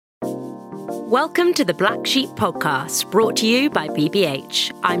Welcome to the Black Sheep Podcast, brought to you by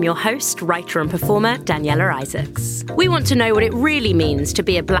BBH. I'm your host, writer and performer, Daniela Isaacs. We want to know what it really means to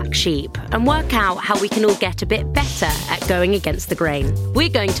be a black sheep and work out how we can all get a bit better at going against the grain. We're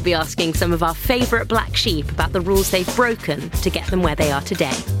going to be asking some of our favourite black sheep about the rules they've broken to get them where they are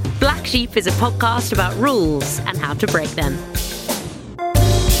today. Black Sheep is a podcast about rules and how to break them.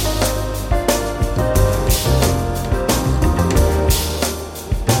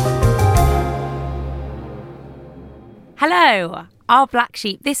 Hello! Our black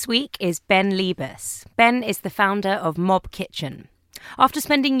sheep this week is Ben Liebus. Ben is the founder of Mob Kitchen. After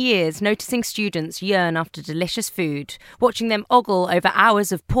spending years noticing students yearn after delicious food, watching them ogle over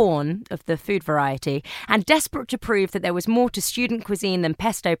hours of porn, of the food variety, and desperate to prove that there was more to student cuisine than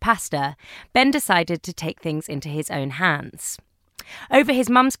pesto pasta, Ben decided to take things into his own hands. Over his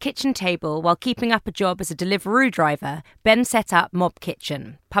mum's kitchen table, while keeping up a job as a Deliveroo driver, Ben set up Mob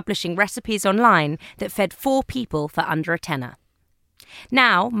Kitchen, publishing recipes online that fed 4 people for under a tenner.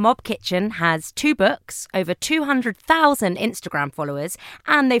 Now, Mob Kitchen has 2 books, over 200,000 Instagram followers,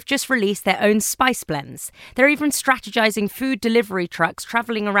 and they've just released their own spice blends. They're even strategizing food delivery trucks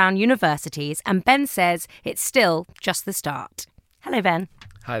travelling around universities, and Ben says it's still just the start. Hello, Ben.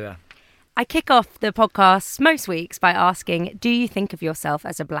 Hi there. I kick off the podcast most weeks by asking, do you think of yourself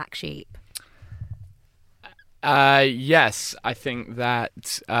as a black sheep? Yes, I think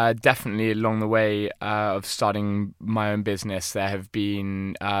that definitely along the way of starting my own business, there have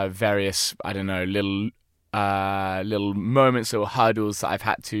been various, little moments or hurdles that I've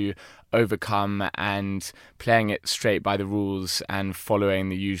had to overcome, and playing it straight by the rules and following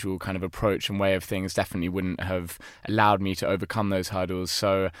the usual kind of approach and way of things definitely wouldn't have allowed me to overcome those hurdles.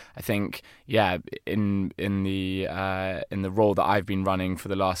 So I think, in the role that I've been running for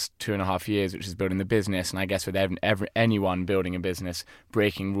the last 2.5 years, which is building the business, and I guess with anyone building a business,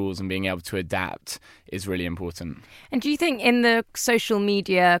 breaking rules and being able to adapt is really important. And do you think in the social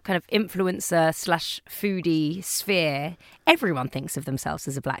media kind of influencer / foodie sphere, everyone thinks of themselves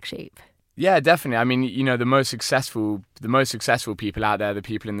as a black sheep? Yeah, definitely. I mean, the most successful people out there, the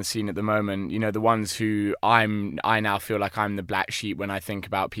people in the scene at the moment, the ones who I now feel like I'm the black sheep when I think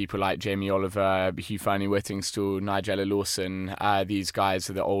about people like Jamie Oliver, Hugh Fearnley-Whittingstall, Nigella Lawson. These guys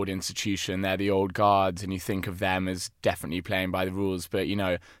are the old institution, they're the old guards, and you think of them as definitely playing by the rules. But,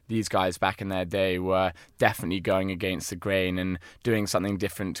 these guys back in their day were definitely going against the grain and doing something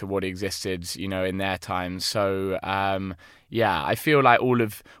different to what existed, in their time. So, I feel like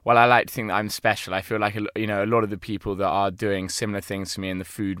I like to think that I'm special. I feel like, a lot of the people that are doing similar things to me in the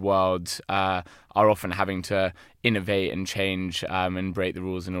food world are often having to innovate and change and break the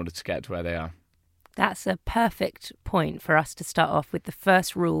rules in order to get to where they are. That's a perfect point for us to start off with the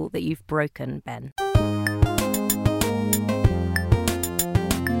first rule that you've broken, Ben.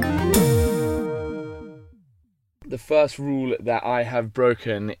 The first rule that I have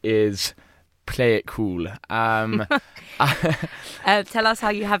broken is play it cool. Tell us how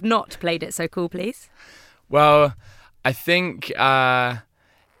you have not played it so cool, please. Well, I think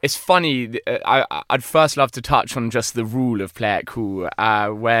it's funny. I'd first love to touch on just the rule of play it cool.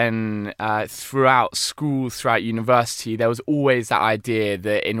 When throughout school, throughout university, there was always that idea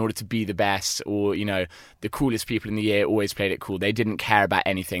that in order to be the best or, the coolest people in the year always played it cool. They didn't care about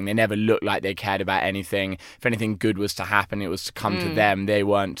anything. They never looked like they cared about anything. If anything good was to happen, it was to come to them. They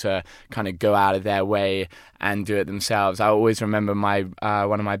weren't to kind of go out of their way and do it themselves. I always remember my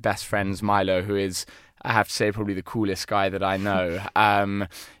one of my best friends, Milo, who is, I have to say, probably the coolest guy that I know.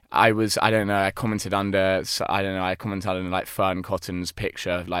 I commented under like Fern Cotton's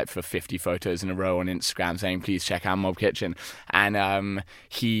picture, like for 50 photos in a row on Instagram saying, please check out Mob Kitchen. And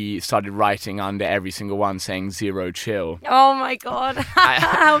he started writing under every single one saying zero chill. Oh my God.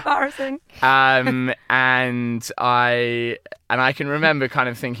 How embarrassing. And I can remember kind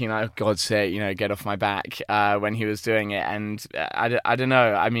of thinking, like, oh, God's sake, get off my back when he was doing it. And I don't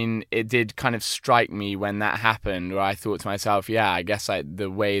know. I mean, it did kind of strike me when that happened, where I thought to myself, I guess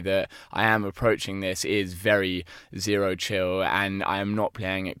the way that I am approaching this is very zero chill, and I am not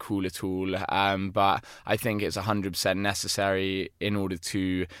playing it cool at all. But I think it's 100% necessary in order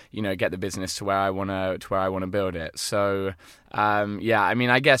to, get the business to where I want to build it. So.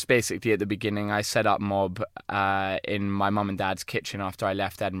 I guess basically at the beginning I set up Mob in my mum and dad's kitchen after I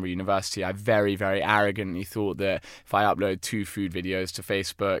left Edinburgh University. I very, very arrogantly thought that if I upload 2 food videos to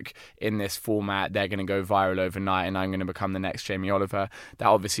Facebook in this format, they're going to go viral overnight and I'm going to become the next Jamie Oliver. That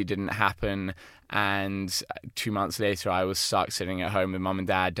obviously didn't happen. And 2 months later, I was stuck sitting at home with mum and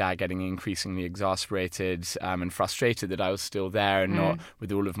dad getting increasingly exasperated and frustrated that I was still there and not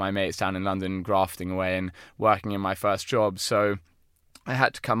with all of my mates down in London grafting away and working in my first job. So I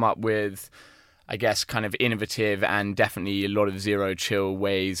had to come up with I guess, kind of innovative and definitely a lot of zero chill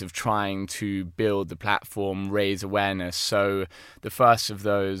ways of trying to build the platform, raise awareness. So the first of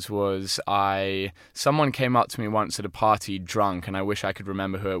those was someone came up to me once at a party drunk, and I wish I could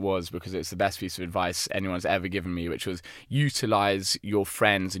remember who it was because it's the best piece of advice anyone's ever given me, which was utilize your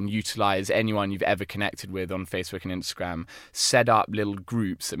friends and utilize anyone you've ever connected with on Facebook and Instagram. Set up little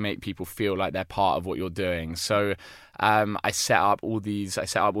groups that make people feel like they're part of what you're doing. So I set up all these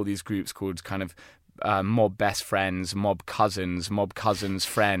groups called kind of mob best friends, mob cousins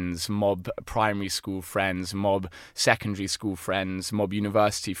friends, mob primary school friends, mob secondary school friends, mob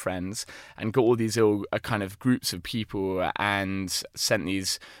university friends, and got all these little kind of groups of people and sent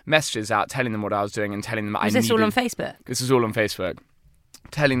these messages out telling them what I was doing and telling them Was this all on Facebook? This is all on Facebook.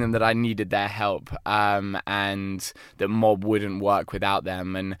 Telling them that I needed their help and that Mob wouldn't work without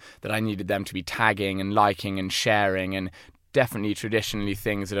them, and that I needed them to be tagging and liking and sharing, and definitely traditionally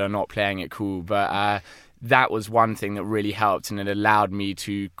things that are not playing it cool. But that was one thing that really helped, and it allowed me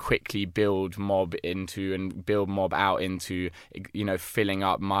to quickly build Mob out into, you know, filling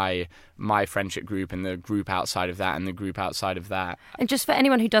up my friendship group and the group outside of that and the group outside of that. And just for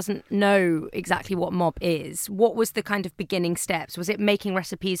anyone who doesn't know exactly what Mob is, what was the kind of beginning steps? Was it making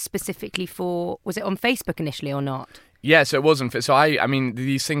recipes specifically was it on Facebook initially or not? Yeah, so it wasn't. So I mean,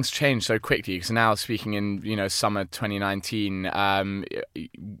 these things change so quickly because now, speaking in, you know, summer 2019, not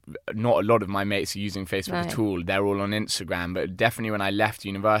a lot of my mates are using Facebook at all. They're all on Instagram. But definitely when I left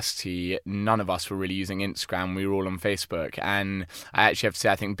university, none of us were really using Instagram. We were all on Facebook. And I actually have to say,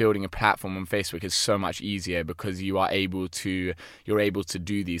 I think building a platform on Facebook is so much easier because you're able to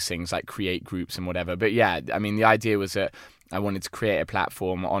do these things like create groups and whatever. But yeah, I mean, the idea was that I wanted to create a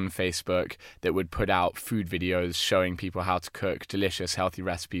platform on Facebook that would put out food videos showing people how to cook delicious, healthy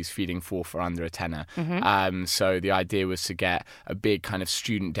recipes, feeding 4 for under a tenner. Mm-hmm. So the idea was to get a big kind of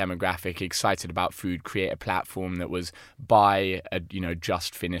student demographic excited about food, create a platform that was by a, you know,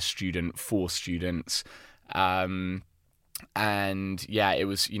 just finished student for students. And yeah, it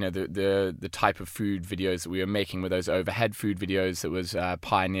was, you know, the type of food videos that we were making were those overhead food videos that was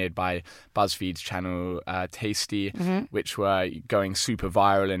pioneered by BuzzFeed's channel Tasty, mm-hmm. which were going super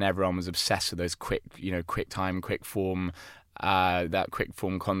viral, and everyone was obsessed with those quick form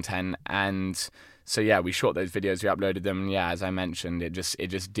content. And so yeah, we shot those videos, we uploaded them. And yeah, as I mentioned, it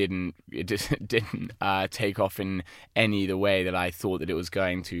just didn't take off in any the way that I thought that it was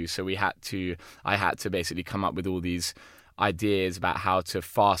going to. So I had to basically come up with all these ideas about how to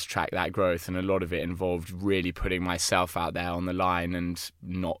fast track that growth, and a lot of it involved really putting myself out there on the line and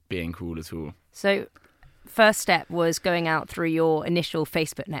not being cool at all. So first step was going out through your initial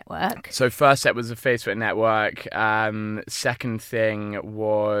Facebook network. So first step was the Facebook network. Second thing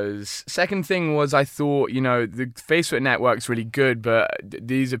was I thought, you know, the Facebook network's really good, but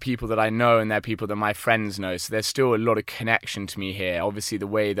these are people that I know and they're people that my friends know. So there's still a lot of connection to me here. Obviously, the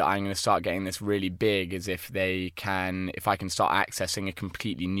way that I'm going to start getting this really big is if I can start accessing a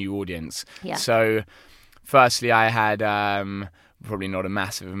completely new audience. Yeah. So firstly, I had probably not a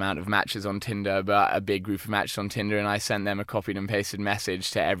massive amount of matches on Tinder, but a big group of matches on Tinder, and I sent them a copied and pasted message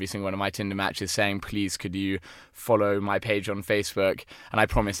to every single one of my Tinder matches saying, please, could you follow my page on Facebook? And I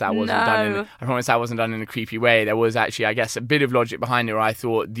promise that wasn't done in a creepy way. There was actually, I guess, a bit of logic behind it, where I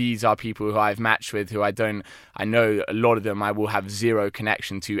thought, these are people who I've matched with who I know a lot of them I will have zero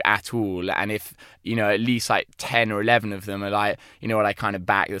connection to at all. And if, you know, at least like 10 or 11 of them are like, you know what, I kind of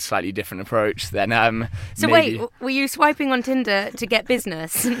back the slightly different approach, then So maybe... Wait, were you swiping on Tinder to get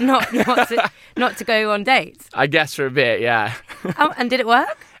business, not to go on dates? I guess for a bit, yeah. Oh, and did it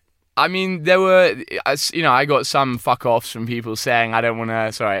work? I mean, there were, you know, I got some fuck offs from people saying, I don't want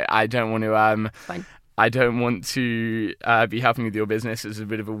to be helping with your business. Is a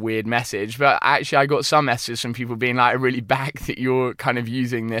bit of a weird message, but actually I got some messages from people being like, I really back that you're kind of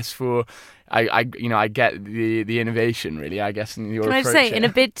using this for, I get the innovation, really, I guess, in your approach. Can I say, in a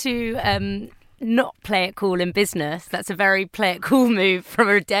bid to not play it cool in business, that's a very play it cool move from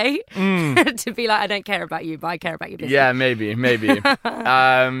a date. To be like, I don't care about you, but I care about your business. Yeah, maybe.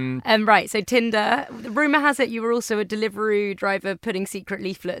 Right, so Tinder, rumour has it you were also a delivery driver putting secret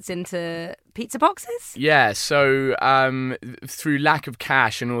leaflets into pizza boxes? Yeah, so through lack of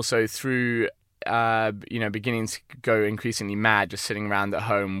cash and also through beginning to go increasingly mad, just sitting around at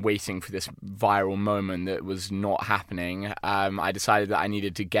home waiting for this viral moment that was not happening, I decided that I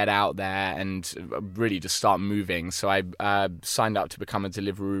needed to get out there and really just start moving. So I signed up to become a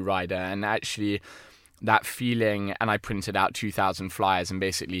Deliveroo rider, and actually that feeling, and I printed out 2,000 flyers and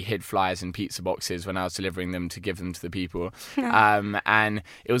basically hid flyers in pizza boxes when I was delivering them to give them to the people. And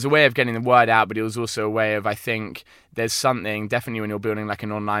it was a way of getting the word out, but it was also a way of, I think, there's something definitely when you're building like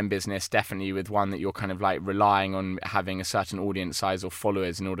an online business, definitely with one that you're kind of like relying on having a certain audience size or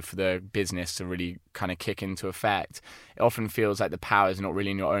followers in order for the business to really kind of kick into effect. It often feels like the power is not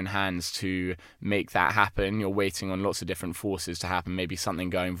really in your own hands to make that happen. You're waiting on lots of different forces to happen, maybe something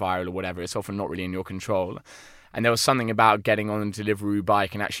going viral or whatever. It's often not really in your control. And there was something about getting on a Deliveroo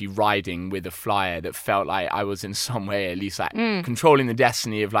bike and actually riding with a flyer that felt like I was in some way at least like controlling the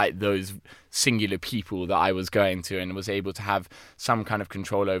destiny of like those singular people that I was going to, and was able to have some kind of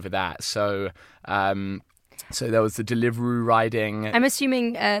control over that. So there was the Deliveroo riding. I'm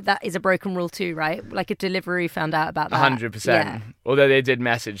assuming that is a broken rule too, right? Like a Deliveroo found out about that. 100%. Yeah. Although they did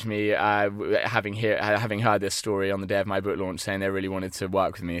message me, having heard this story on the day of my book launch, saying they really wanted to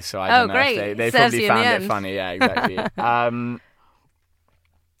work with me. So I don't know great. if they probably found it funny. Yeah, exactly.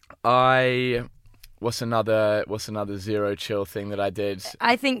 What's another zero chill thing that I did?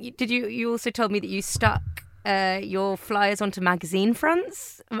 I think you also told me that you stuck your flyers onto magazine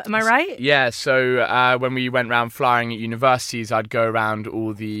fronts. Am I right? Yeah, so when we went around flying at universities, I'd go around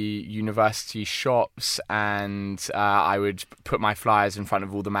all the university shops and I would put my flyers in front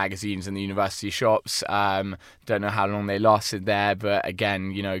of all the magazines in the university shops. Don't know how long they lasted there, but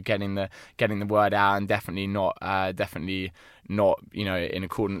again, getting the word out, and definitely not in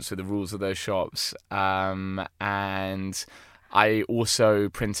accordance with the rules of those shops. And I also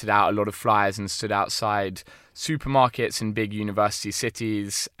printed out a lot of flyers and stood outside supermarkets in big university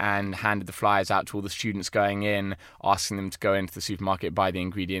cities and handed the flyers out to all the students going in, asking them to go into the supermarket, buy the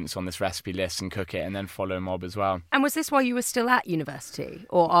ingredients on this recipe list and cook it, and then follow Mob as well. And was this while you were still at university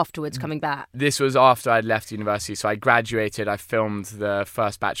or afterwards coming back? This was after I'd left university. So I graduated, I filmed the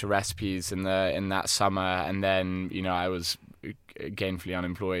first batch of recipes in that summer, and then, I was gainfully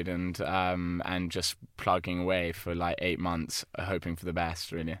unemployed and just plugging away for like 8 months, hoping for the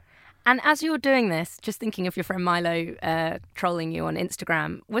best, really. And as you're doing this, just thinking of your friend Milo trolling you on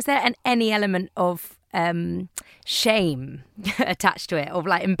Instagram, was there any element of shame attached to it, of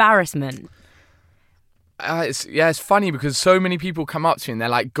like embarrassment? It's funny because so many people come up to me and they're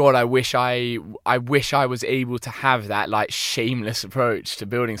like, God, I wish I was able to have that like shameless approach to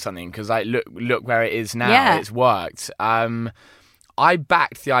building something, because like look where it is now. Yeah. It's worked. I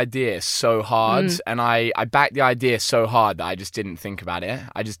backed the idea so hard, and I backed the idea so hard that I just didn't think about it.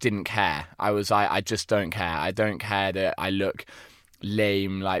 I just didn't care. I just don't care. I don't care that I look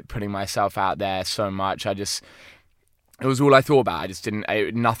lame, like putting myself out there so much. It was all I thought about. I just didn't.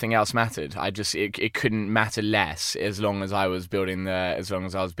 Nothing else mattered. It couldn't matter less as long as I was building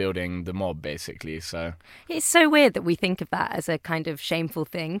the Mob, basically. So it's so weird that we think of that as a kind of shameful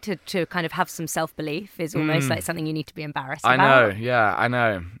thing. To kind of have some self-belief is almost like something you need to be embarrassed about. I know. Yeah, I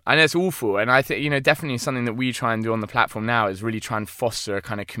know. And it's awful. And I think definitely something that we try and do on the platform now is really try and foster a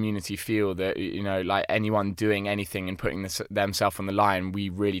kind of community feel that like anyone doing anything and putting themselves on the line, we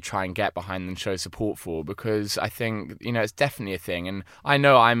really try and get behind and show support for, because I think it's definitely a thing. And I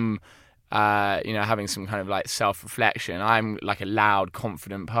know I'm having some kind of like self-reflection. I'm like a loud,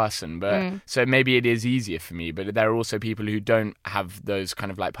 confident person, but so maybe it is easier for me. But there are also people who don't have those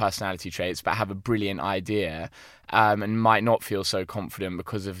kind of like personality traits, but have a brilliant idea and might not feel so confident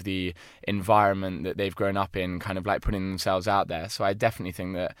because of the environment that they've grown up in, kind of like putting themselves out there. So I definitely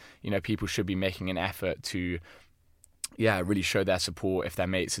think that people should be making an effort to really show their support if their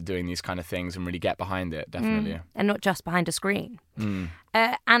mates are doing these kind of things and really get behind it, definitely. And not just behind a screen. And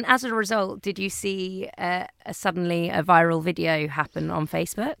as a result, did you see suddenly a viral video happen on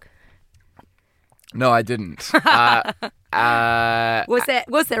Facebook? No, I didn't. Was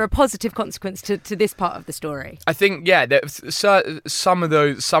there a positive consequence to this part of the story? I think, some of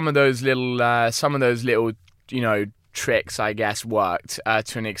those little tricks, I guess, worked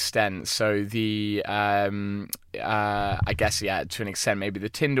to an extent. So the I guess to an extent, maybe the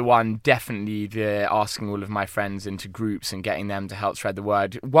Tinder one, definitely the asking all of my friends into groups and getting them to help spread the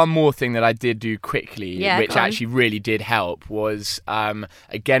word. One more thing that I did do quickly, which actually really did help, was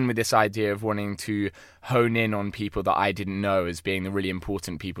again with this idea of wanting to hone in on people that I didn't know as being the really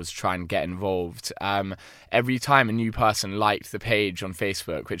important people to try and get involved. Every time a new person liked the page on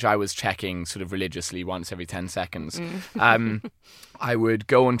Facebook, which I was checking sort of religiously once every 10 seconds, I would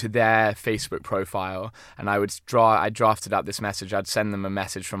go onto their Facebook profile and I drafted up this message. I'd send them a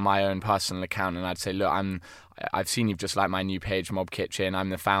message from my own personal account and I'd say, look, I've seen you've just liked my new page, Mob Kitchen. I'm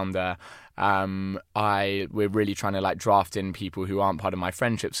the founder. We're really trying to like draft in people who aren't part of my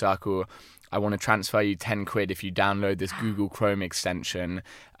friendship circle. I want to transfer you 10 quid if you download this Google Chrome extension,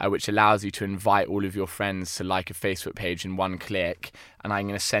 which allows you to invite all of your friends to like a Facebook page in one click. And I'm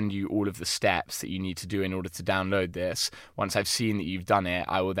going to send you all of the steps that you need to do in order to download this. Once I've seen that you've done it,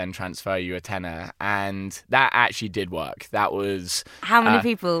 I will then transfer you a tenner. And that actually did work. That was... How many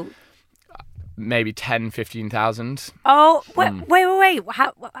people? Maybe 10, 15,000. Oh, wait.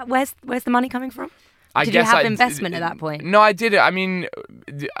 Where's the money coming from? Did you have investment at that point? No, I did it. I mean,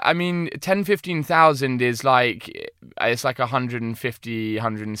 10, 15,000 is like, it's like 150,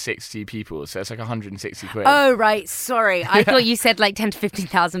 160 people. So it's like 160 quid. Oh, right. Sorry. I thought you said like 10 to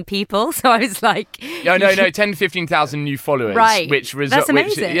 15,000 people. So I was like... No, 10 to 15,000 new followers. Right. That's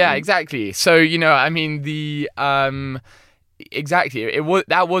amazing. Yeah, exactly. So, I mean, exactly.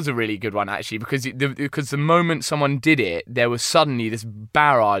 That was a really good one actually, because the moment someone did it, there was suddenly this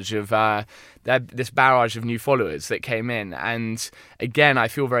barrage of new followers that came in. And again, I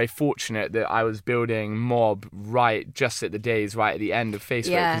feel very fortunate that I was building Mob just at the end of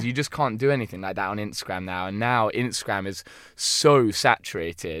Facebook, because you just can't do anything like that on Instagram now. And now Instagram is so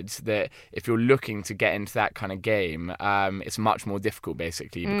saturated that if you're looking to get into that kind of game, it's much more difficult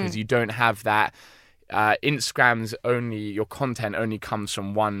basically, because you don't have that. Your content only comes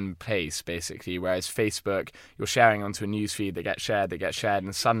from one place basically, whereas Facebook, you're sharing onto a newsfeed that gets shared,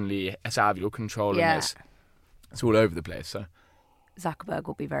 and suddenly it's out of your control and it's all over the place. So Zuckerberg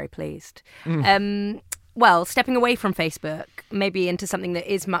will be very pleased. Well, stepping away from Facebook, maybe into something that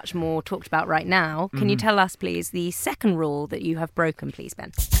is much more talked about right now, can you tell us, please, the second rule that you have broken, please,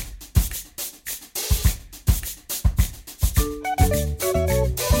 Ben?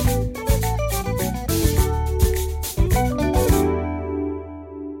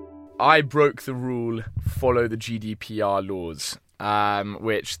 I broke the rule, follow the GDPR laws,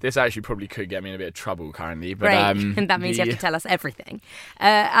 which this actually probably could get me in a bit of trouble currently. But, right, and that means you have to tell us everything.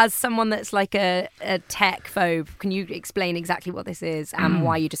 As someone that's like a tech phobe, can you explain exactly what this is and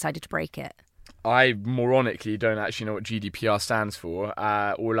why you decided to break it? I moronically don't actually know what GDPR stands for.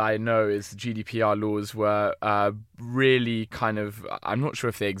 All I know is the GDPR laws were really kind of, I'm not sure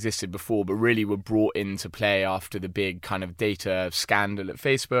if they existed before, but really were brought into play after the big kind of data scandal at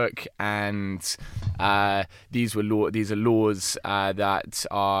Facebook. And these are laws that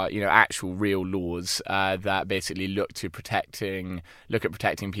are, actual real laws that basically look at protecting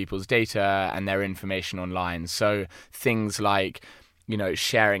people's data and their information online. So things like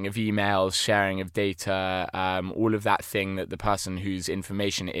sharing of emails, sharing of data, all of that thing that the person whose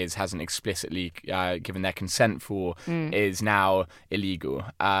information it is hasn't explicitly given their consent for is now illegal.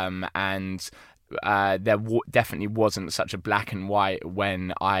 And there definitely wasn't such a black and white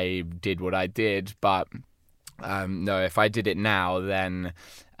when I did what I did, but no, if I did it now, then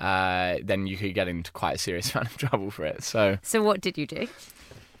you could get into quite a serious amount of trouble for it. So what did you do?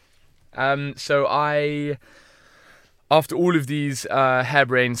 After all of these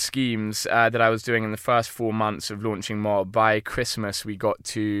harebrained schemes that I was doing in the first 4 months of launching Mob, by Christmas we got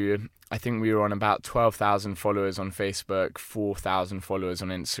to, I think we were on about 12,000 followers on Facebook, 4,000 followers on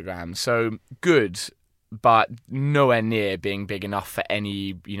Instagram. So good, but nowhere near being big enough for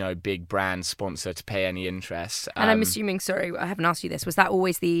any, big brand sponsor to pay any interest. And I'm assuming, sorry, I haven't asked you this, was that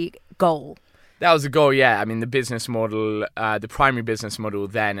always the goal? That was the goal, yeah. I mean, the business model, the primary business model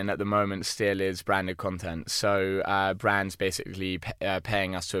then and at the moment still is branded content. So brands basically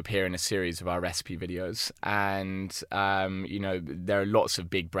paying us to appear in a series of our recipe videos. And, there are lots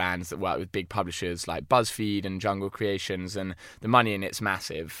of big brands that work with big publishers like BuzzFeed and Jungle Creations, and the money in it's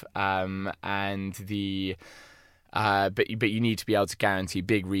massive. But you need to be able to guarantee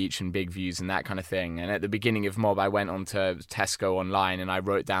big reach and big views and that kind of thing. And at the beginning of Mob, I went onto Tesco online and I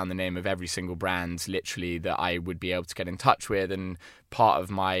wrote down the name of every single brand, literally, that I would be able to get in touch with. And part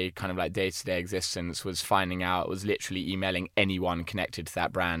of my kind of like day-to-day existence was literally emailing anyone connected to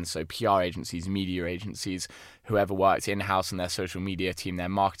that brand. So PR agencies, media agencies, whoever worked in-house on their social media team, their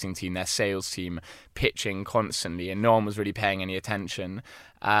marketing team, their sales team, pitching constantly, and no one was really paying any attention.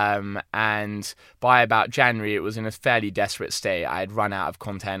 And by about January, it was in a fairly desperate state. I had run out of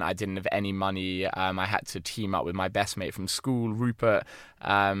content. I didn't have any money. I had to team up with my best mate from school, Rupert,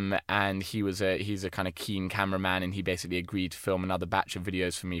 and he's a kind of keen cameraman, and he basically agreed to film another batch of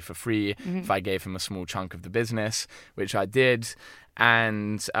videos for me for free if I gave him a small chunk of the business, which I did.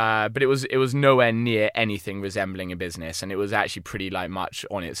 And but it was nowhere near anything resembling a business, and it was actually pretty much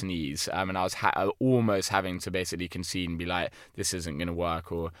on its knees. And I was almost having to basically concede and be like, this isn't going to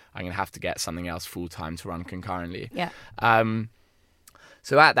work, or I'm going to have to get something else full time to run concurrently. Yeah.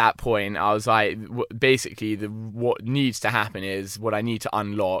 So at that point, I was like, basically, what needs to happen is, what I need to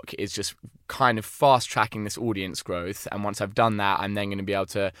unlock is just kind of fast tracking this audience growth. And once I've done that, I'm then going to be able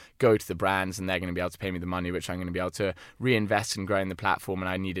to go to the brands and they're going to be able to pay me the money, which I'm going to be able to reinvest in growing the platform. And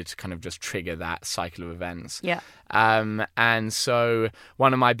I needed to kind of just trigger that cycle of events. Yeah. And so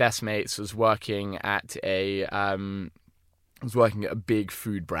one of my best mates was working at a big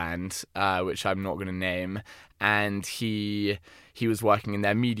food brand, which I'm not going to name, and he was working in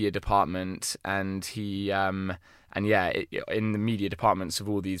their media department, and in the media departments of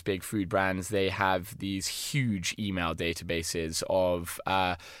all these big food brands, they have these huge email databases of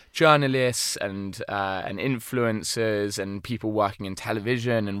journalists and influencers and people working in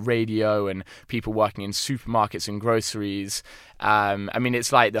television and radio and people working in supermarkets and groceries. I mean,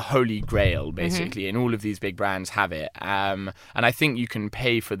 it's like the holy grail, basically, and all of these big brands have it. And I think you can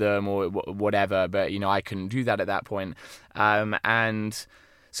pay for them or whatever, but, I couldn't do that at that point. And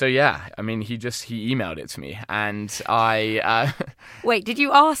so, yeah, I mean, he emailed it to me, and I... Wait, did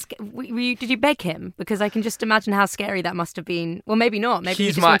you ask, did you beg him? Because I can just imagine how scary that must have been. Well, maybe not. Maybe he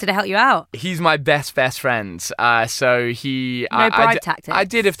just wanted to help you out. He's my best friend. So he... No bribe tactics. I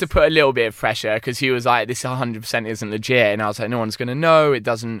did have to put a little bit of pressure, because he was like, this 100% isn't legit. And I was like, no one's going to know. It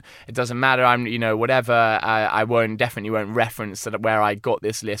doesn't matter. I'm, whatever. I definitely won't reference where I got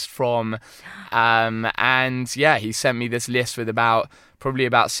this list from. And yeah, he sent me this list with probably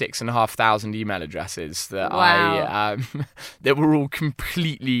about 6,500 email addresses that that were all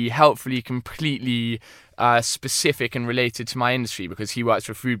completely specific and related to my industry, because he works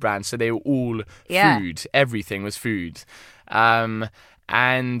for a food brand, so they were all food. Everything was food. And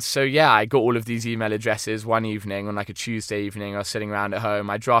so, yeah, I got all of these email addresses one evening on like a Tuesday evening. I was sitting around at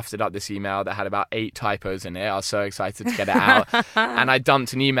home. I drafted up this email that had about 8 typos in it. I was so excited to get it out. And I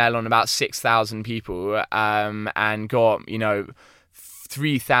dumped an email on about 6,000 people and got,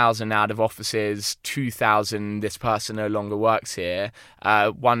 3,000 out of offices, 2,000 this person no longer works here,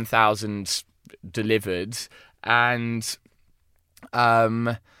 1,000 delivered, and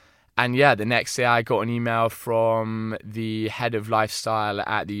yeah, the next day I got an email from the head of lifestyle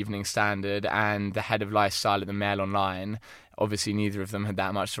at the Evening Standard and the head of lifestyle at the Mail Online. Obviously, neither of them had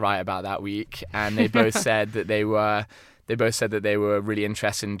that much to write about that week, and they both said that they were really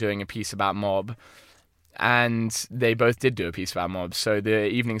interested in doing a piece about Mob. And they both did do a piece about Mob. So the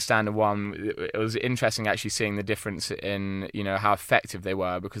Evening Standard one, it was interesting actually seeing the difference in, how effective they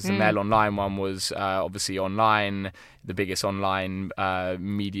were, because the Mail Online one was obviously online, the biggest online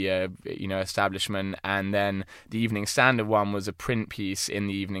media, establishment. And then the Evening Standard one was a print piece in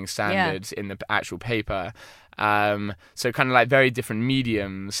the Evening Standard in the actual paper. So kind of like very different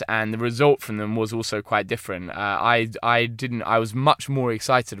mediums, and the result from them was also quite different. I was much more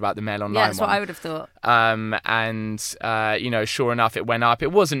excited about the Mail Online one. Yeah, that's what I would have thought. Sure enough, it went up.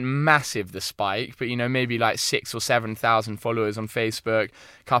 It wasn't massive, the spike, but, maybe like 6,000 or 7,000 followers on Facebook,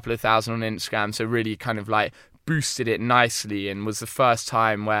 a couple of thousand on Instagram. So really kind of like boosted it nicely, and was the first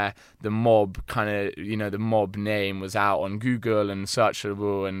time where the Mob kind of, the Mob name was out on Google and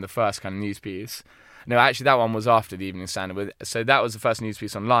searchable, and the first kind of news piece. No, actually, that one was after the Evening Standard. So that was the first news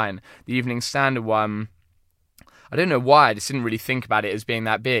piece online. The Evening Standard one, I don't know why, I just didn't really think about it as being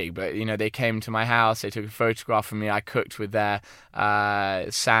that big. But, they came to my house, they took a photograph of me. I cooked with their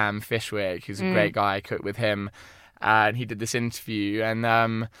Sam Fishwick, who's a great guy. I cooked with him. And he did this interview, and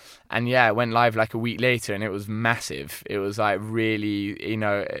yeah, it went live like a week later, and it was massive. It was like really,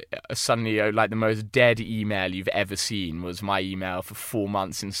 suddenly like the most dead email you've ever seen was my email for 4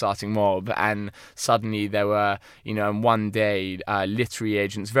 months in starting Mob, and suddenly there were, in one day, literary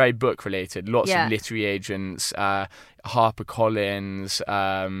agents, very book related, lots of literary agents, HarperCollins,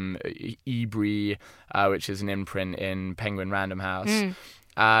 Ebury, which is an imprint in Penguin Random House.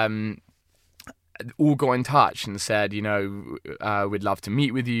 All got in touch and said, we'd love to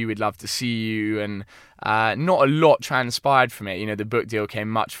meet with you, we'd love to see you, and not a lot transpired from it. The book deal came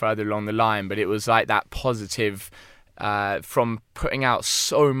much further along the line, but it was like that positive from putting out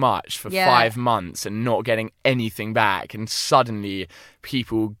so much for 5 months and not getting anything back, and suddenly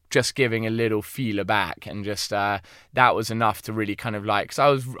people just giving a little feeler back, and just that was enough to really kind of like, because I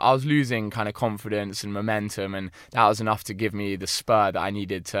was losing kind of confidence and momentum, and that was enough to give me the spur that I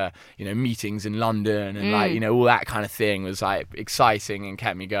needed to, meetings in London and like, all that kind of thing was like exciting and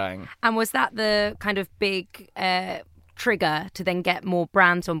kept me going. And was that the kind of big trigger to then get more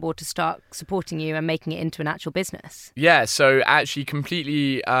brands on board to start supporting you and making it into an actual business? Yeah, so actually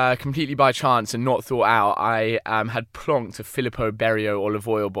completely by chance and not thought out, I had plonked a Filippo Berio olive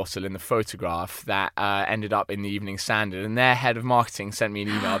oil bottle in the photograph that ended up in the Evening Standard, and their head of marketing sent me an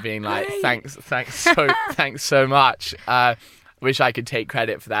email being like, thanks so much. Wish I could take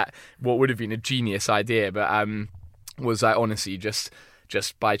credit for that, what would have been a genius idea, but was like honestly just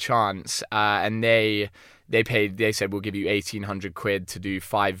just by chance, and they said, we'll give you 1,800 quid to do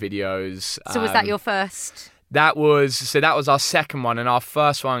 5 videos. So was that your first? That was our second one, and our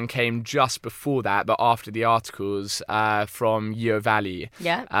first one came just before that, but after the articles from Yeo Valley,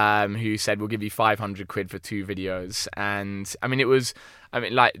 who said, we'll give you 500 quid for 2 videos. And I mean, it was,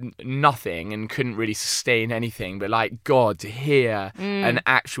 like nothing, and couldn't really sustain anything, but like, God, to hear an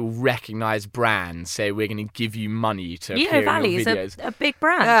actual recognised brand say, we're going to give you money to appear Yeo Valley in your videos. is a big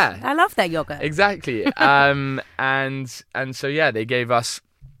brand. Yeah. I love their yogurt. Exactly. And so, yeah, they gave us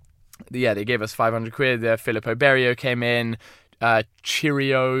 500 quid. Filippo Berio came in.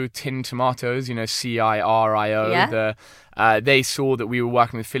 Chirio Tin Tomatoes, CIRIO. Yeah. They saw that we were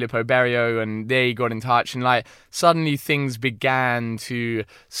working with Filippo Berio, and they got in touch, and like suddenly things began to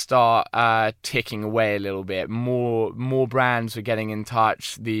start ticking away a little bit. More brands were getting in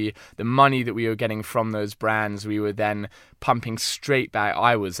touch. The money that we were getting from those brands, we were then pumping straight back.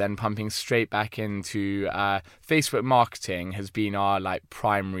 I was then pumping straight back into Facebook marketing. Has been our like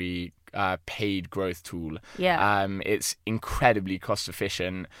primary paid growth tool. Yeah. It's incredibly cost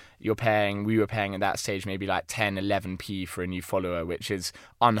efficient. We were paying at that stage maybe like 10, 11p for a new follower, which is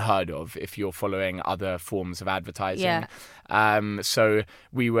unheard of if you're following other forms of advertising. Yeah. So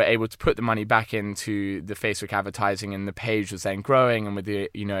we were able to put the money back into the Facebook advertising, and the page was then growing, and with the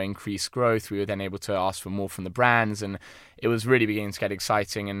increased growth, we were then able to ask for more from the brands, and it was really beginning to get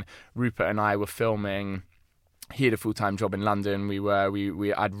exciting. And Rupert and I were filming. He had a full-time job in London.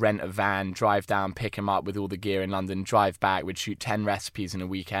 I'd rent a van, drive down, pick him up with all the gear in London, drive back. We'd shoot 10 recipes in a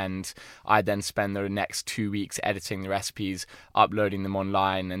weekend. I'd then spend the next 2 weeks editing the recipes, uploading them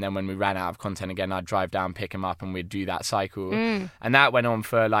online, and then when we ran out of content again, I'd drive down, pick him up, and we'd do that cycle. And that went on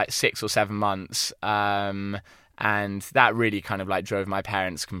for like 6 or 7 months. And that really kind of like drove my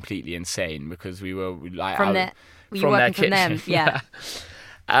parents completely insane, because we were like were you working from them? Yeah.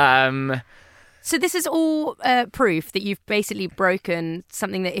 So this is all proof that you've basically broken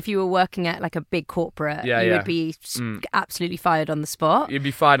something that if you were working at like a big corporate, you would be absolutely fired on the spot. You'd be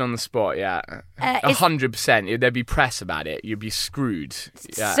fired on the spot, yeah. 100%. There'd be press about it. You'd be screwed.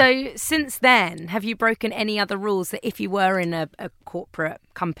 Yeah. So since then, have you broken any other rules that if you were in a corporate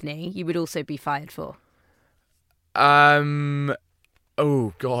company, you would also be fired for? Oh,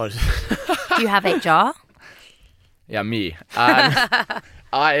 God. Do you have HR? Yeah, me.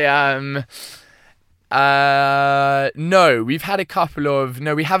 No, we've had a couple of.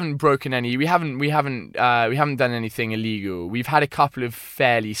 No, we haven't broken any. We haven't done anything illegal. We've had a couple of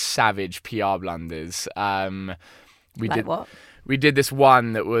fairly savage PR blunders. What? We did this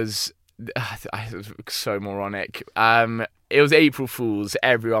one that was. It was so moronic. It was April Fool's.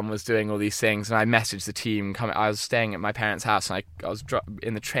 Everyone was doing all these things, and I messaged the team. I was staying at my parents' house, and I was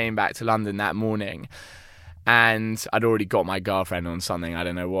in the train back to London that morning. And I'd already got my girlfriend on something, I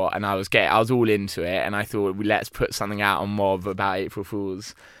don't know what, and I was all into it, and I thought, let's put something out on Mob about April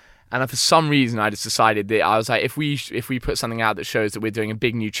Fools. And for some reason, I just decided that I was like, if we put something out that shows that we're doing a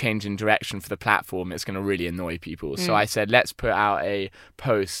big new change in direction for the platform, it's going to really annoy people. So I said, let's put out a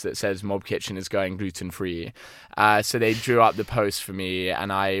post that says Mob Kitchen is going gluten-free. So they drew up the post for me,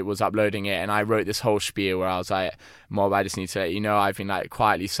 and I was uploading it, and I wrote this whole spiel where I was like, Mob, I just need to let you know I've been like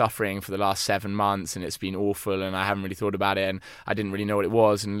quietly suffering for the last 7 months, and it's been awful, and I haven't really thought about it, and I didn't really know what it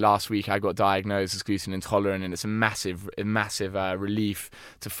was. And last week I got diagnosed as gluten intolerant, and it's a massive relief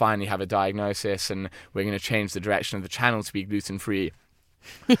to finally have a diagnosis, and we're going to change the direction of the channel to be gluten-free.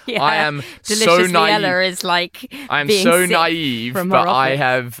 Yeah. I am Deliciously so naive. Ella is like I'm being so sick naive, from but her I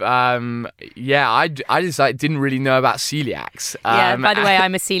office. have I just like didn't really know about celiacs. Yeah, by the way,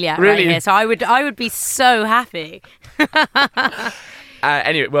 I'm a celiac Really? right here, so I would be so happy.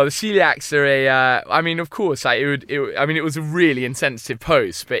 Anyway, well, the celiacs are I mean, of course, it was a really insensitive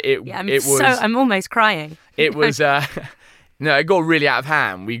post, but I'm almost crying. It was. No, it got really out of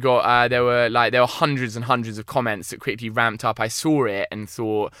hand. We got there were hundreds and hundreds of comments that quickly ramped up. I saw it and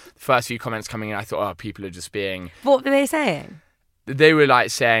thought, the first few comments coming in, I thought, oh, people are just being. What were they saying? They were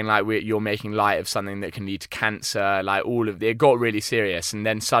like saying like you're making light of something that can lead to cancer. Like it got really serious, and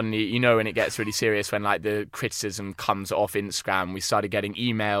then suddenly, when it gets really serious, when like the criticism comes off Instagram, we started getting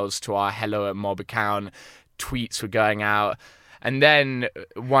emails to our Hello at Mob account. Tweets were going out. And then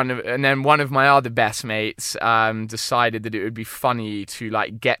one of my other best mates decided that it would be funny to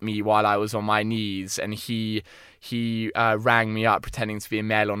like get me while I was on my knees, and he rang me up pretending to be a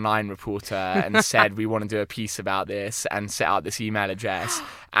Mail Online reporter and said, we want to do a piece about this, and set out this email address.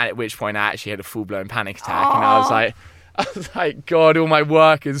 And at which point I actually had a full-blown panic attack. And I was like, God, all my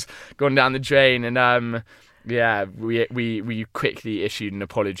work has gone down the drain. And Yeah, we quickly issued an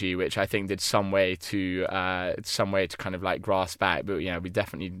apology, which I think did some way to kind of like grasp back. But yeah, we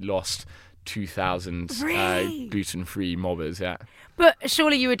definitely lost 2,000 Really? gluten-free mobbers. Yeah. But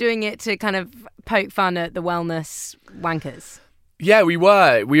surely you were doing it to kind of poke fun at the wellness wankers. Yeah, we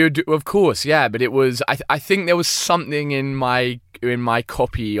were, of course, yeah. But it was, I think there was something in my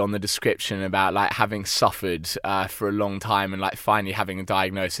copy on the description about like having suffered for a long time and like finally having a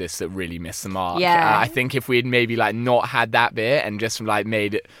diagnosis that really missed the mark. Yeah. I think if we had maybe like not had that bit and just like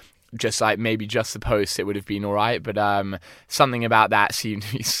made it just like maybe just the post, it would have been all right. But something about that seemed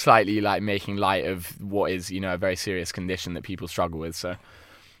to be slightly like making light of what is, a very serious condition that people struggle with. So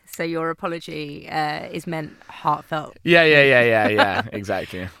your apology is meant heartfelt. Yeah,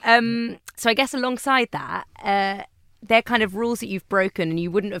 exactly. So I guess alongside that, they're kind of rules that you've broken and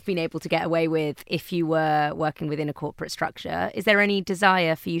you wouldn't have been able to get away with if you were working within a corporate structure. Is there any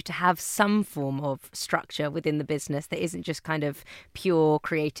desire for you to have some form of structure within the business that isn't just kind of pure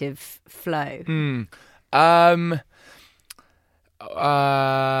creative flow? I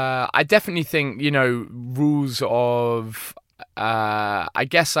definitely think, rules of I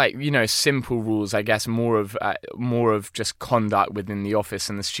guess like simple rules. I guess more of just conduct within the office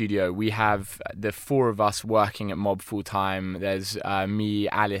and the studio. We have the four of us working at Mob full time. There's me,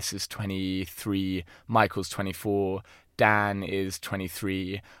 Alice is 23, Michael's 24, Dan is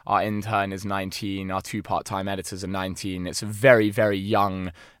 23, our intern is 19, our two part-time editors are 19. It's a very, very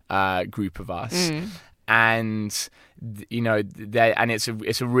young group of us. And and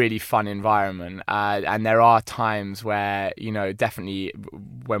it's a really fun environment, and there are times where definitely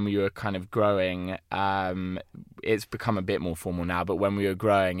when we were kind of growing, it's become a bit more formal now, but when we were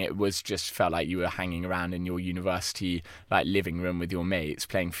growing it was just felt like you were hanging around in your university like living room with your mates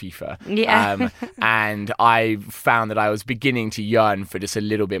playing FIFA. And I found that I was beginning to yearn for just a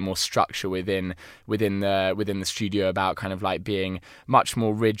little bit more structure within the studio, about kind of like being much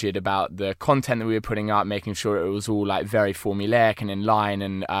more rigid about the content that we were putting up, making sure it was all like very formulaic and in line,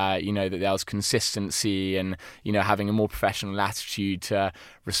 and that there was consistency, and having a more professional attitude to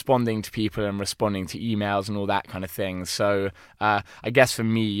responding to people and responding to emails and all that kind of thing. So I guess for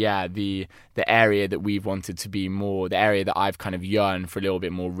me, the area that we've wanted to be more, the area that I've kind of yearned for a little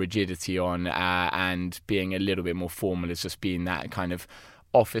bit more rigidity on, and being a little bit more formal, is just being that kind of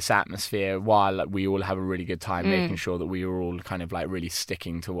office atmosphere while we all have a really good time, making sure that we are all kind of like really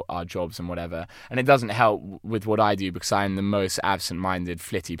sticking to our jobs and whatever. And it doesn't help with what I do, because I'm the most absent-minded,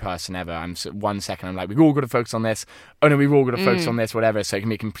 flitty person ever. I'm 1 second I'm like, we've all got to focus on this. Oh no, we've all got to focus on this, whatever. So it can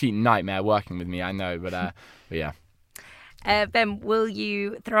be a complete nightmare working with me, I know, but yeah. Ben, will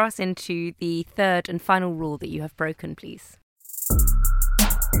you throw us into the third and final rule that you have broken, please?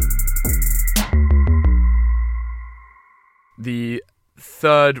 The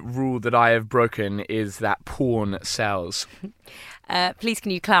third rule that I have broken is that porn sells. Please, can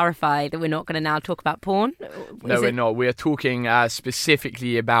you clarify that we're not going to now talk about porn? We're not. We're talking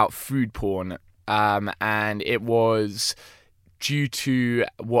specifically about food porn, and it was due to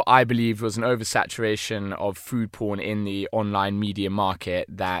what I believed was an oversaturation of food porn in the online media market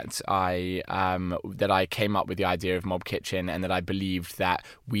that I came up with the idea of Mob Kitchen, and that I believed that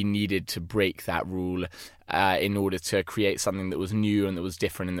we needed to break that rule in order to create something that was new and that was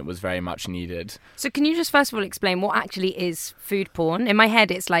different and that was very much needed. So can you just first of all explain what actually is food porn? In my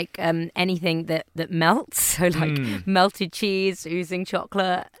head, it's like anything that melts, so like melted cheese, oozing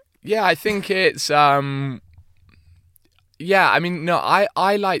chocolate. Yeah, I think it's... I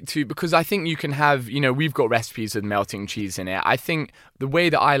like to, because I think you can have, we've got recipes with melting cheese in it. I think the way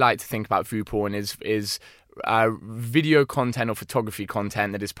that I like to think about food porn is video content or photography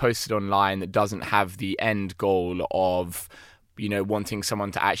content that is posted online that doesn't have the end goal of, wanting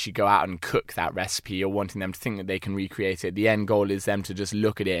someone to actually go out and cook that recipe, or wanting them to think that they can recreate it. The end goal is them to just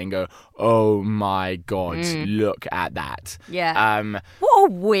look at it and go, oh my God, look at that. Yeah. What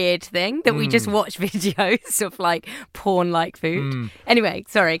a weird thing that we just watch videos of like porn-like food. Anyway,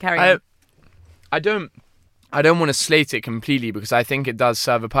 sorry, carry on. I don't want to slate it completely, because I think it does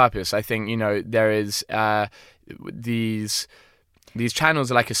serve a purpose. I think, there is these channels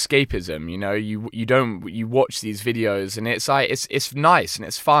are like escapism. You watch these videos and it's like it's nice and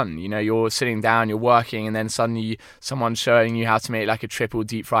it's fun. You're sitting down, you're working, and then suddenly someone's showing you how to make like a triple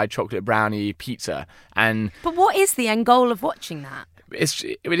deep fried chocolate brownie pizza. But what is the end goal of watching that? It's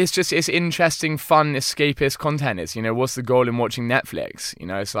interesting, fun, escapist content. It's, what's the goal in watching Netflix?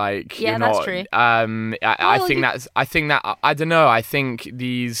 It's like, yeah, you're that's not, true. I don't know. I think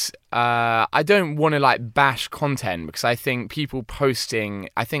I don't want to like bash content, because I think people posting,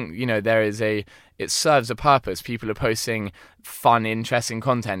 I think, you know, it serves a purpose. People are posting fun, interesting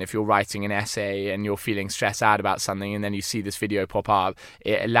content. If you're writing an essay and you're feeling stressed out about something, and then you see this video pop up,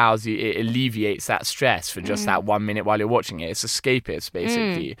 it alleviates that stress for just that 1 minute while you're watching it. It's escapist,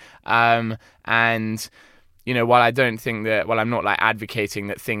 basically. And you know, while I'm not like advocating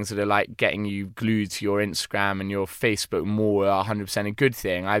that things that are like getting you glued to your Instagram and your Facebook more are 100% a good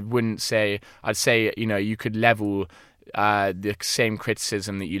thing, I'd say, you know, you could level the same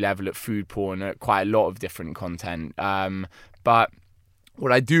criticism that you level at food porn at quite a lot of different content. But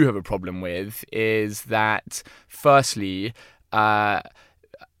what I do have a problem with is that, firstly, well,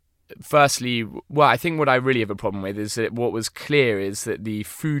 I think what I really have a problem with is that what was clear is that the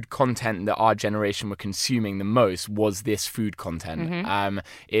food content that our generation were consuming the most was this food content.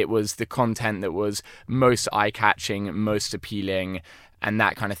 It was the content that was most eye-catching, most appealing, and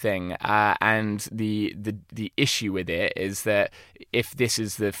that kind of thing. And the issue with it is that if this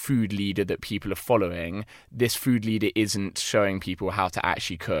is the food leader that people are following, this food leader isn't showing people how to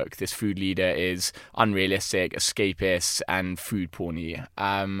actually cook. This food leader is unrealistic, escapist, and food porny.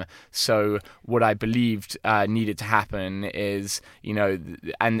 So what I believed needed to happen is, you know,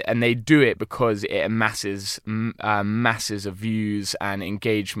 and they do it because it amasses masses of views and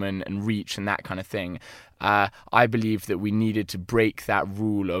engagement and reach and that kind of thing. I believe that we needed to break that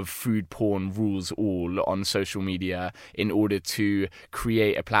rule of food porn rules all on social media in order to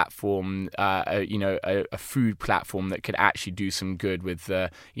create a platform, a food platform that could actually do some good with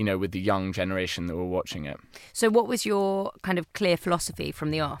the young generation that were watching it. So what was your kind of clear philosophy from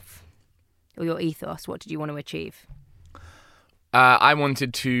the off, or your ethos? What did you want to achieve? I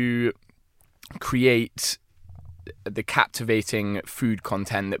wanted to create the captivating food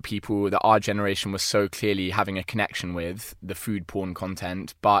content that our generation was so clearly having a connection with, the food porn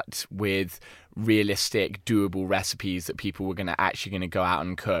content, but with realistic, doable recipes that people were actually going to go out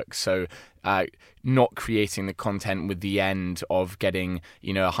and cook. So not creating the content with the end of getting,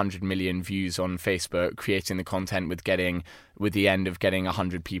 100 million views on Facebook, creating the content with the end of getting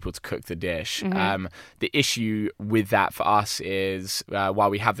 100 people to cook the dish. The issue with that for us is, while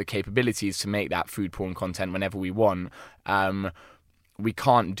we have the capabilities to make that food porn content whenever we want, we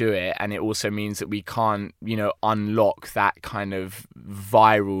can't do it, and it also means that we can't, unlock that kind of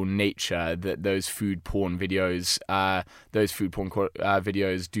viral nature that those food porn videos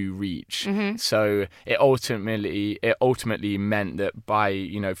do reach. So it ultimately meant that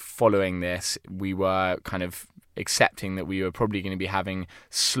by following this, we were kind of accepting that we were probably going to be having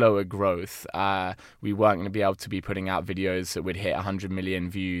slower growth. We weren't going to be able to be putting out videos that would hit 100 million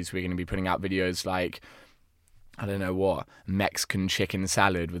views. We're going to be putting out videos like, I don't know what, Mexican chicken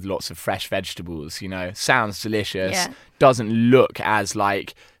salad with lots of fresh vegetables, sounds delicious, doesn't look as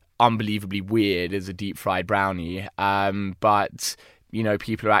like unbelievably weird as a deep fried brownie, but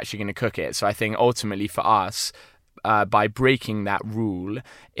people are actually going to cook it. So I think ultimately for us, by breaking that rule,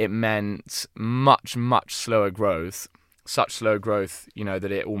 it meant much, much slower growth, such slow growth,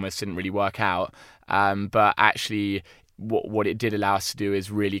 that it almost didn't really work out. But actually, what it did allow us to do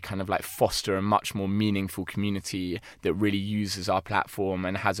is really kind of like foster a much more meaningful community that really uses our platform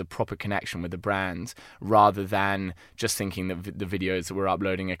and has a proper connection with the brand, rather than just thinking that the videos that we're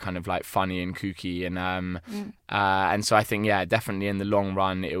uploading are kind of like funny and kooky. And so I think, definitely in the long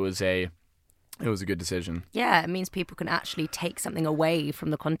run, it was a good decision. Yeah, it means people can actually take something away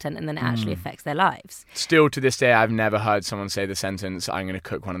from the content, and then it actually affects their lives. Still to this day, I've never heard someone say the sentence, I'm going to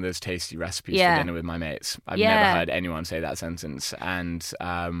cook one of those tasty recipes for dinner with my mates. I've never heard anyone say that sentence. And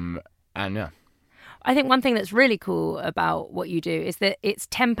yeah. I think one thing that's really cool about what you do is that it's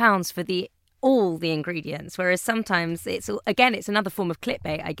 £10 for all the ingredients, whereas sometimes it's another form of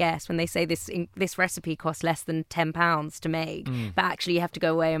clickbait, I guess, when they say this recipe costs less than £10 to make, but actually you have to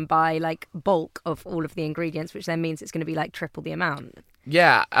go away and buy like bulk of all of the ingredients, which then means it's going to be like triple the amount.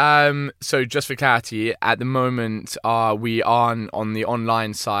 So just for clarity, at the moment, we are on the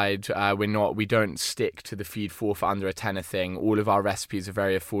online side. We don't stick to the feed for under a tenner thing. All of our recipes are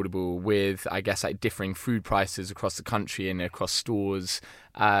very affordable, with, I guess, like differing food prices across the country and across stores.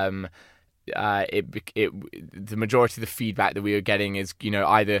 The majority of the feedback that we were getting is,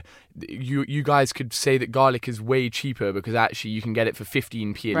 either you guys could say that garlic is way cheaper because actually you can get it for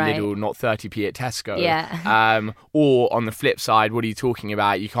 15p at Lidl, not 30p at Tesco. Or on the flip side, what are you talking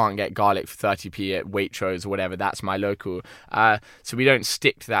about? You can't get garlic for 30p at Waitrose or whatever. That's my local. So we don't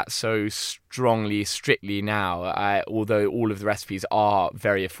stick to that so strictly now, although all of the recipes are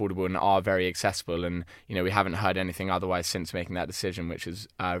very affordable and are very accessible, and we haven't heard anything otherwise since making that decision, which is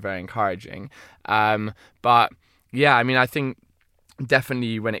very encouraging. But yeah, I mean, I think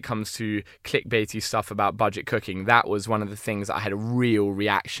definitely when it comes to clickbaity stuff about budget cooking, that was one of the things that I had a real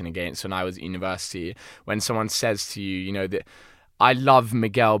reaction against when I was at university. When someone says to you, you know, that I love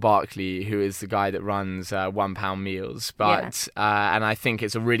Miguel Barkley, who is the guy that runs £1 meals, but and I think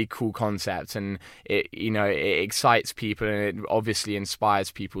it's a really cool concept, and it excites people, and it obviously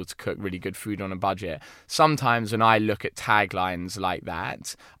inspires people to cook really good food on a budget. Sometimes when I look at taglines like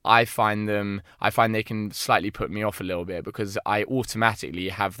that, I find they can slightly put me off a little bit, because I automatically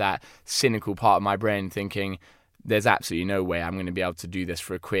have that cynical part of my brain thinking, there's absolutely no way I'm going to be able to do this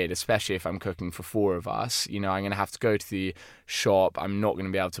for £1, especially if I'm cooking for 4 of us. You know, I'm going to have to go to the shop. I'm not going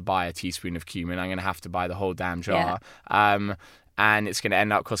to be able to buy a teaspoon of cumin. I'm going to have to buy the whole damn jar. And it's going to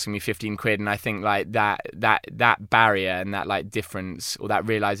end up costing me £15. And I think like that barrier and that like difference, or that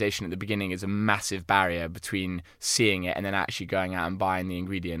realization at the beginning, is a massive barrier between seeing it and then actually going out and buying the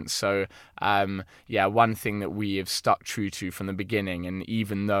ingredients. So one thing that we have stuck true to from the beginning, and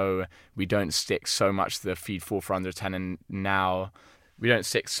even though we don't stick so much to the feed 4 for under 10, and now we don't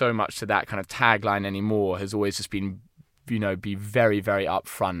stick so much to that kind of tagline anymore, has always just been, you know, be very, very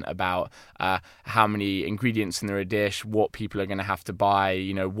upfront about how many ingredients in a dish, what people are going to have to buy,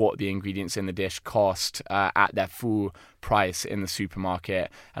 you know, what the ingredients in the dish cost at their full price in the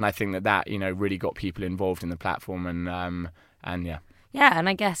supermarket. And I think that you know, really got people involved in the platform, and yeah. Yeah, and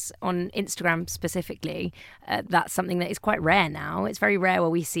I guess on Instagram specifically, that's something that is quite rare now. It's very rare where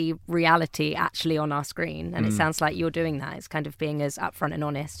we see reality actually on our screen, and it sounds like you're doing that. It's kind of being as upfront and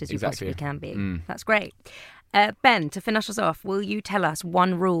honest as you possibly can be. That's great. Ben, to finish us off, will you tell us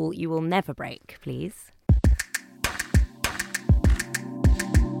one rule you will never break, please?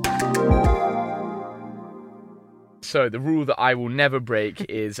 So the rule that I will never break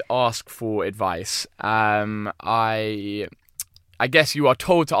is ask for advice. I guess you are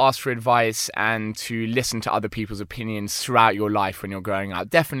told to ask for advice and to listen to other people's opinions throughout your life when you're growing up.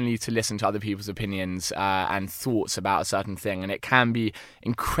 Definitely to listen to other people's opinions and thoughts about a certain thing. And it can be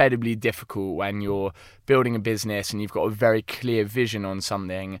incredibly difficult when you're building a business and you've got a very clear vision on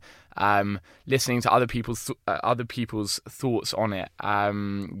something. Listening to other people's thoughts on it.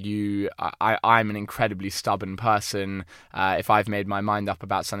 I'm an incredibly stubborn person. If I've made my mind up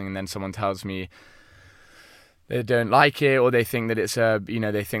about something and then someone tells me they don't like it, or they think that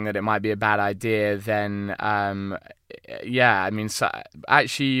they think that it might be a bad idea, then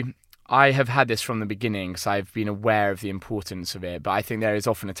actually I have had this from the beginning, because I've been aware of the importance of it. But I think there is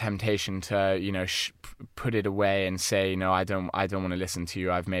often a temptation to, you know, put it away and say, no, I don't want to listen to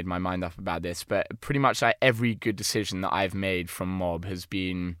you. I've made my mind up about this. But pretty much every good decision that I've made from Mob has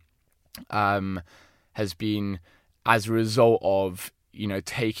been as a result of, you know,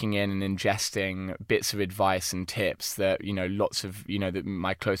 taking in and ingesting bits of advice and tips that, you know, lots of, you know, that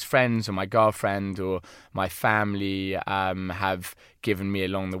my close friends or my girlfriend or my family have given me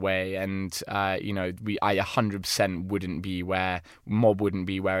along the way. And, you know, I 100% wouldn't be where Mob wouldn't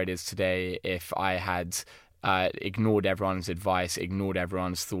be where it is today if I had ignored everyone's advice, ignored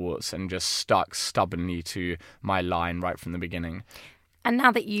everyone's thoughts, and just stuck stubbornly to my line right from the beginning. And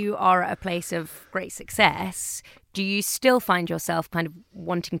now that you are at a place of great success, do you still find yourself kind of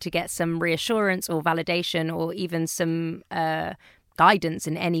wanting to get some reassurance or validation, or even some guidance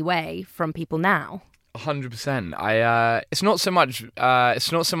in any way from people now? 100%. It's not so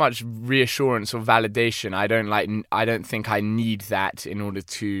much reassurance or validation. I don't think I need that in order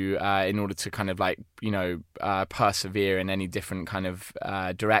to kind of like, you know, persevere in any different kind of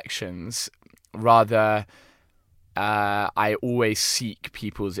directions. Rather, I always seek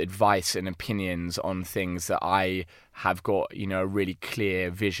people's advice and opinions on things that I have got, you know, a really clear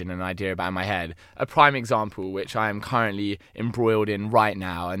vision and idea about in my head. A prime example, which I am currently embroiled in right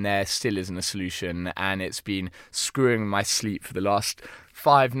now, and there still isn't a solution, and it's been screwing my sleep for the last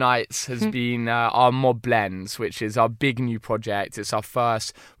 5 nights, has been our Mob Blends, which is our big new project. It's our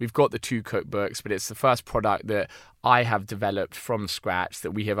first. We've got the 2 cookbooks, but it's the first product that I have developed from scratch,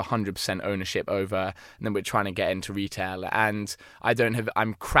 that we have 100% ownership over, and then we're trying to get into retail. And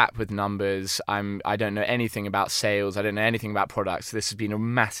I'm crap with numbers. I don't know anything about sales. I don't know anything about products. This has been a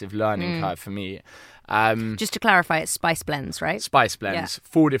massive learning curve for me. Just to clarify, it's spice blends, right? Spice blends. Yeah.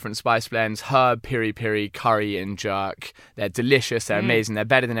 4 different spice blends: herb, piri piri, curry, and jerk. They're delicious. They're amazing. They're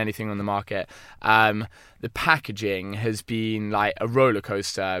better than anything on the market. The packaging has been like a roller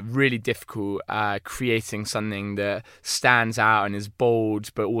coaster. Really difficult creating something that stands out and is bold,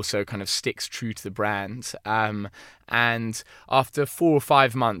 but also kind of sticks true to the brand. And after 4 or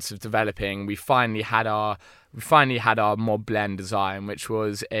 5 months of developing, we finally had our Mob blend design, which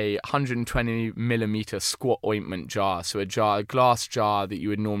was a 120 millimeter squat ointment jar. So a glass jar that you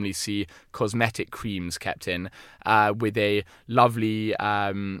would normally see cosmetic creams kept in, with a lovely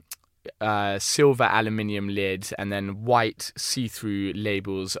silver aluminium lid, and then white see-through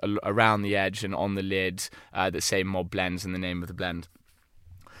labels around the edge and on the lid that say Mob Blends and the name of the blend.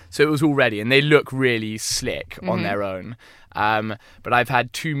 So it was all ready, and they look really slick on their own. But I've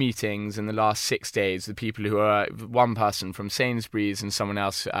had 2 meetings in the last 6 days with people who are, one person from Sainsbury's and someone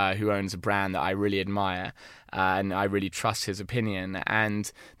else who owns a brand that I really admire, and I really trust his opinion. And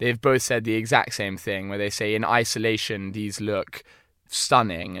they've both said the exact same thing, where they say in isolation these look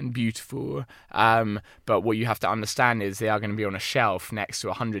stunning and beautiful, but what you have to understand is they are going to be on a shelf next to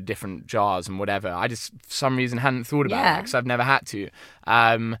 100 different jars and whatever. I just, for some reason, hadn't thought about that because I've never had to.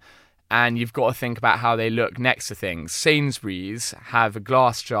 And you've got to think about how they look next to things. Sainsbury's have a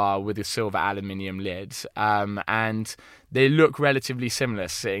glass jar with a silver aluminium lid, and they look relatively similar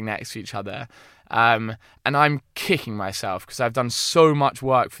sitting next to each other. And I'm kicking myself because I've done so much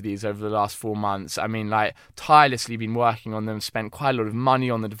work for these over the last 4 months. I mean, like, tirelessly been working on them, spent quite a lot of money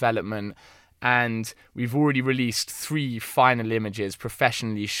on the development, and we've already released 3 final images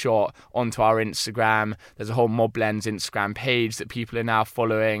professionally shot onto our Instagram. There's a whole Mob Blends Instagram page that people are now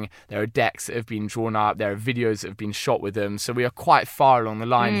following. There are decks that have been drawn up. There are videos that have been shot with them. So we are quite far along the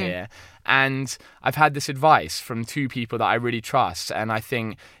line here. And I've had this advice from 2 people that I really trust, and I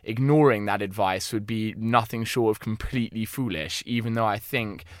think ignoring that advice would be nothing short of completely foolish, even though I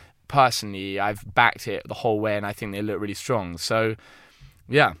think, personally, I've backed it the whole way and I think they look really strong. So,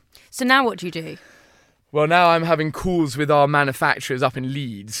 yeah. So now what do you do? Well, now I'm having calls with our manufacturers up in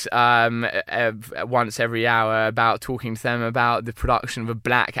Leeds once every hour about talking to them about the production of a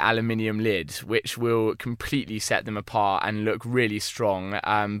black aluminium lid, which will completely set them apart and look really strong.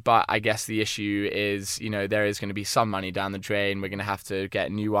 But I guess the issue is, there is going to be some money down the drain. We're going to have to get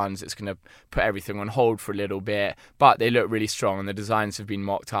new ones. It's going to put everything on hold for a little bit. But they look really strong and the designs have been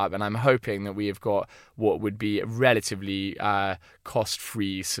mocked up. And I'm hoping that we have got what would be a relatively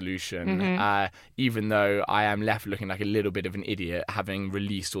cost-free solution, even though I am left looking like a little bit of an idiot having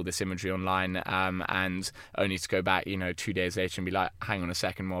released all this imagery online, and only to go back 2 days later and be like, hang on a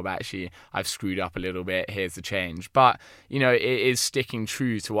second, Mob, actually I've screwed up a little bit, here's the change. But it is sticking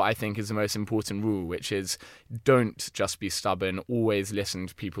true to what I think is the most important rule, which is don't just be stubborn, always listen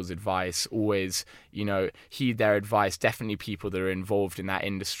to people's advice, always heed their advice, definitely people that are involved in that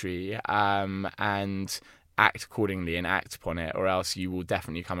industry, and act accordingly and act upon it, or else you will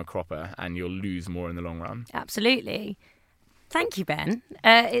definitely come a cropper and you'll lose more in the long run. Absolutely. Thank you, Ben.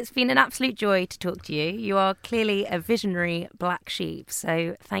 It's been an absolute joy to talk to you. You are clearly a visionary black sheep,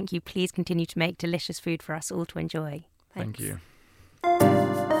 so thank you. Please continue to make delicious food for us all to enjoy. Thanks. Thank you.